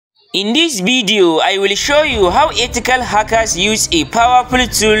In this video, I will show you how ethical hackers use a powerful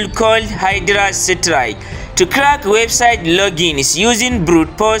tool called HydraStrike to crack website logins using brute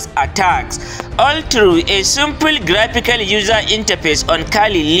force attacks, all through a simple graphical user interface on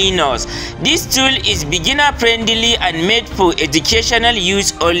Kali Linux. This tool is beginner friendly and made for educational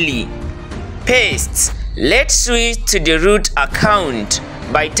use only. Paste. Let's switch to the root account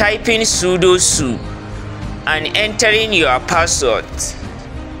by typing sudo su and entering your password.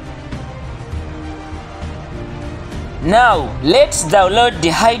 Now, let's download the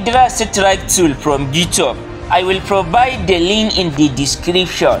HydraStrike tool from GitHub. I will provide the link in the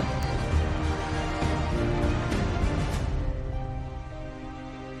description.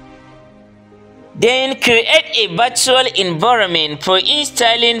 Then create a virtual environment for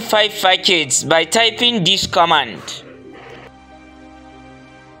installing 5 packages by typing this command.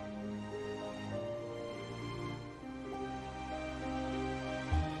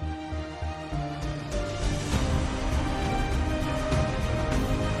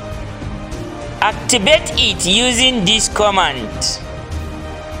 Activate it using this command.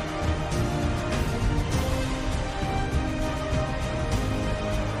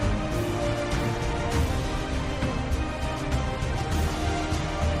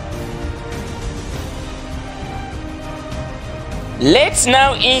 Let's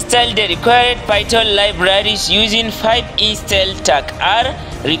now install the required Python libraries using 5 install tag r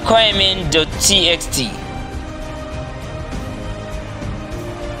requirement.txt.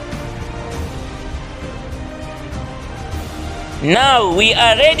 Now we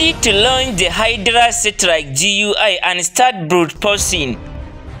are ready to launch the HydraStrike GUI and start brute forcing.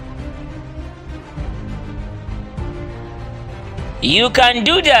 You can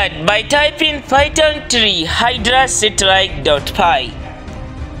do that by typing python 3 hydrastrike.py.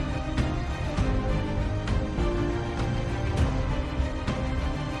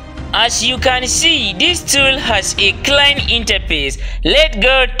 As you can see, this tool has a client interface. Let's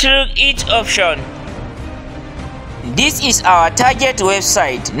go through each option. This is our target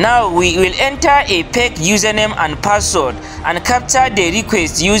website. Now we will enter a fake username and password and capture the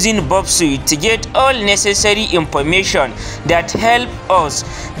request using BruteForce to get all necessary information that help us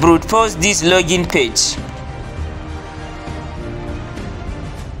brute force this login page.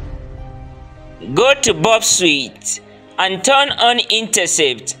 Go to BruteForce and turn on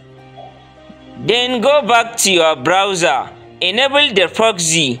intercept. Then go back to your browser. Enable the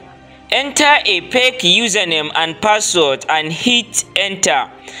proxy. Enter a fake username and password and hit enter.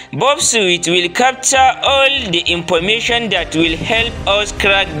 BruteForce will capture all the information that will help us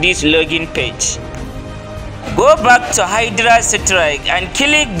crack this login page. Go back to HydraStrike and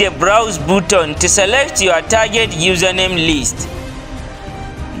click the browse button to select your target username list.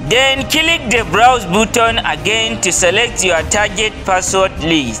 Then click the browse button again to select your target password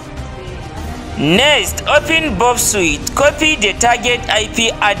list. Next, open BruteForce, copy the target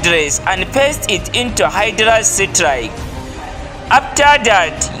IP address and paste it into HydraStrike. After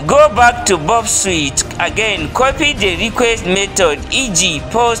that, go back to BruteForce again, copy the request method, e.g.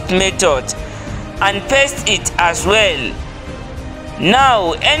 post method, and paste it as well.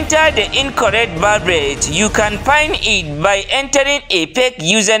 Now, enter the incorrect variable. You can find it by entering a fake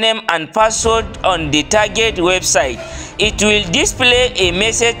username and password on the target website. It will display a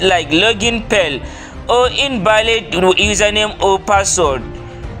message like login failed or invalid username or password.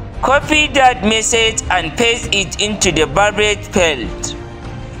 Copy that message and paste it into the variable field.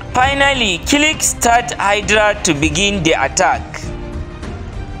 Finally, click Start Hydra to begin the attack.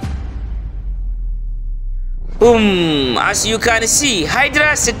 As you can see,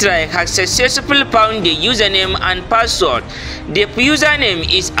 HydraStrike has successfully found the username and password. The username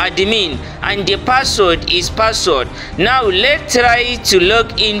is admin and the password is password. Now let's try to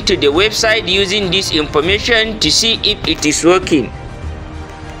log into the website using this information to see if it is working.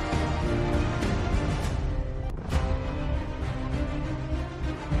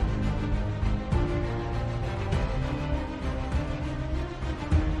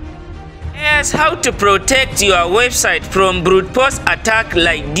 Here's how to protect your website from brute force attack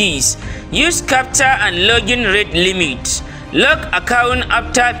like this. Use captcha and login rate limits. Lock account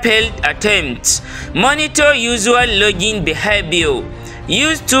after failed attempts. Monitor usual login behavior.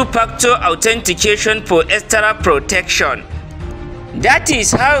 Use two-factor authentication for extra protection. That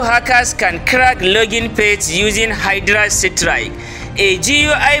is how hackers can crack login pages using HydraStrike, a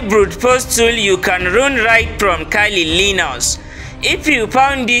GUI brute force tool you can run right from Kali Linux. If you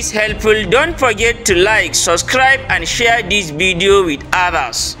found this helpful, don't forget to like, subscribe and share this video with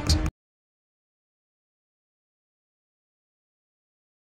others.